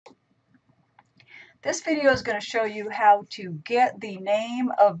This video is going to show you how to get the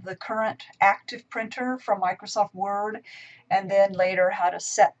name of the current active printer from Microsoft Word, and then later how to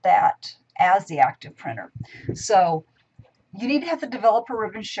set that as the active printer. So you need to have the developer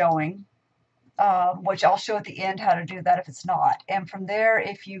ribbon showing, which I'll show at the end how to do that if it's not. And from there,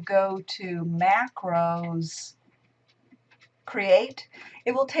 if you go to Macros, Create,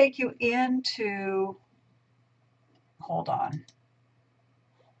 it will take you into, hold on,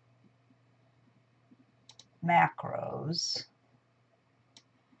 Macros.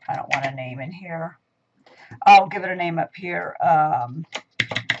 I don't want a name in here. I'll give it a name up here.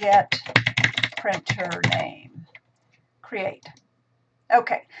 Get printer name. Create.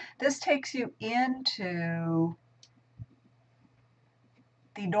 Okay, this takes you into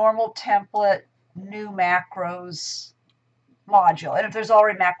the normal template new macros module. And if there's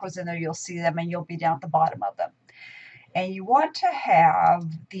already macros in there, you'll see them and you'll be down at the bottom of them. And you want to have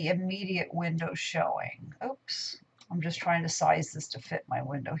the immediate window showing. Oops, I'm just trying to size this to fit my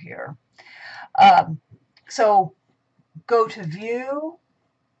window here. So go to View,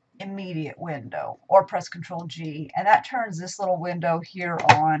 Immediate Window, or press Control G, and that turns this little window here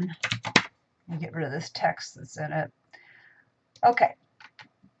on. Let me get rid of this text that's in it. Okay.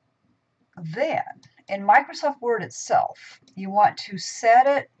 Then, in Microsoft Word itself, you want to set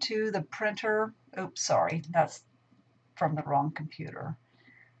it to the printer. Oops, sorry, that's from the wrong computer.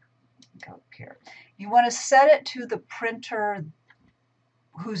 Go up here. You want to set it to the printer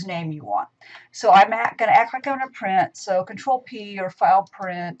whose name you want. So I'm going to act like I'm going to print, so Control P or File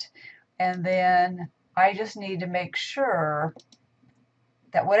Print, and then I just need to make sure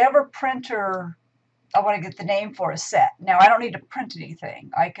that whatever printer I want to get the name for is set. Now I don't need to print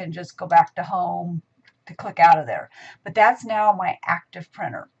anything. I can just go back to Home to click out of there. But that's now my active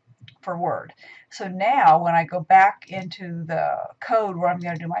printer for Word. So now when I go back into the code where I'm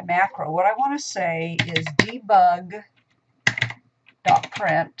going to do my macro, what I want to say is debug.print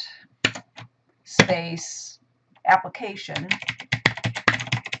space application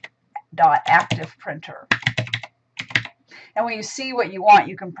dot active printer. And when you see what you want,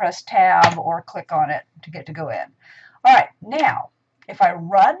 you can press Tab or click on it to get to go in. All right, now if I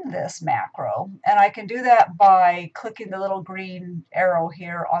run this macro, and I can do that by clicking the little green arrow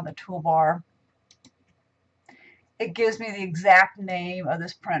here on the toolbar, it gives me the exact name of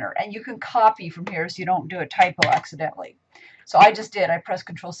this printer. And you can copy from here so you don't do a typo accidentally. So I just did. I pressed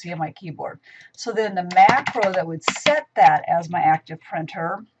Control C on my keyboard. So then the macro that would set that as my active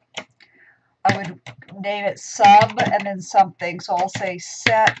printer, I would name it sub and then something. So I'll say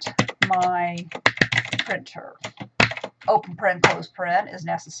set my printer. Open paren, close paren is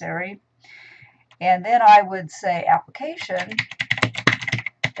necessary. And then I would say application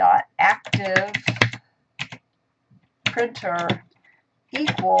dot active printer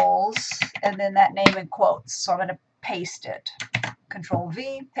equals, and then that name in quotes. So I'm going to paste it. Control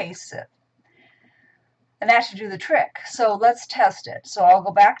V, paste it. And that should do the trick. So let's test it. So I'll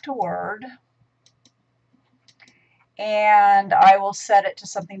go back to Word, and I will set it to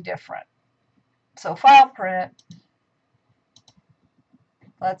something different. So File Print.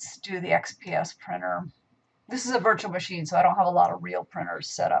 Let's do the XPS printer. This is a virtual machine, so I don't have a lot of real printers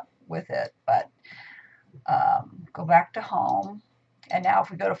set up with it, but go back to Home. And now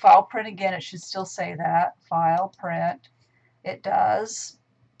if we go to File Print again, it should still say that. File Print. It does.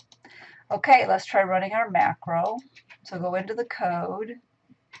 Okay, let's try running our macro. So go into the code.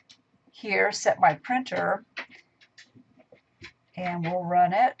 Here, set my printer. And we'll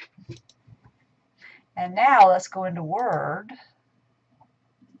run it. And now let's go into Word.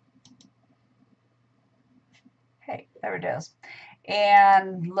 Hey, there it is.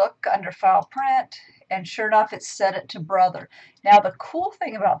 And look under File Print, and sure enough, it set it to Brother. Now, the cool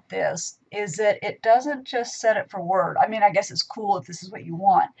thing about this is that it doesn't just set it for Word. I mean, I guess it's cool if this is what you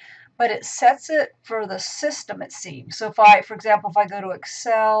want, but it sets it for the system, it seems. So if I, for example, if I go to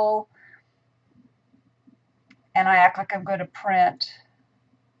Excel and I act like I'm going to print,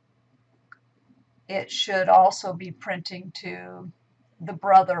 it should also be printing to the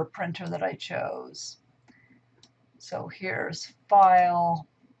Brother printer that I chose. So here's File.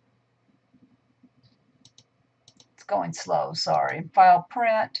 It's going slow, sorry. File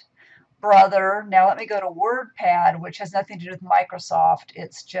Print, Brother. Now let me go to WordPad, which has nothing to do with Microsoft.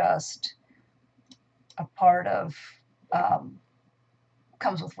 It's just a part of,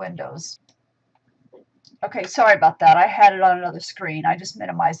 comes with Windows. Okay, sorry about that. I had it on another screen. I just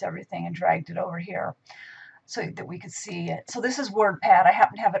minimized everything and dragged it over here so that we could see it. So this is WordPad. I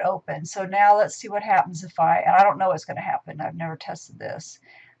happen to have it open. So now let's see what happens if I, and I don't know what's going to happen. I've never tested this.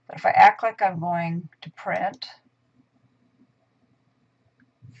 But if I act like I'm going to print,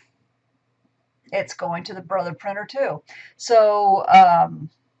 it's going to the brother printer too. So,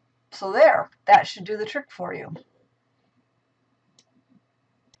 so there, that should do the trick for you.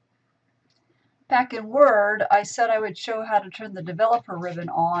 Back in Word, I said I would show how to turn the developer ribbon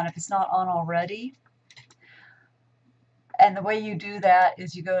on if it's not on already. And the way you do that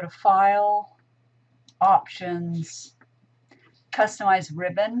is you go to File, Options, Customize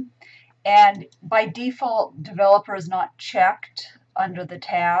Ribbon. And by default, developer is not checked under the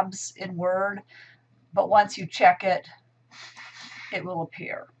tabs in Word, but once you check it, it will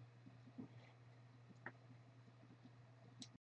appear.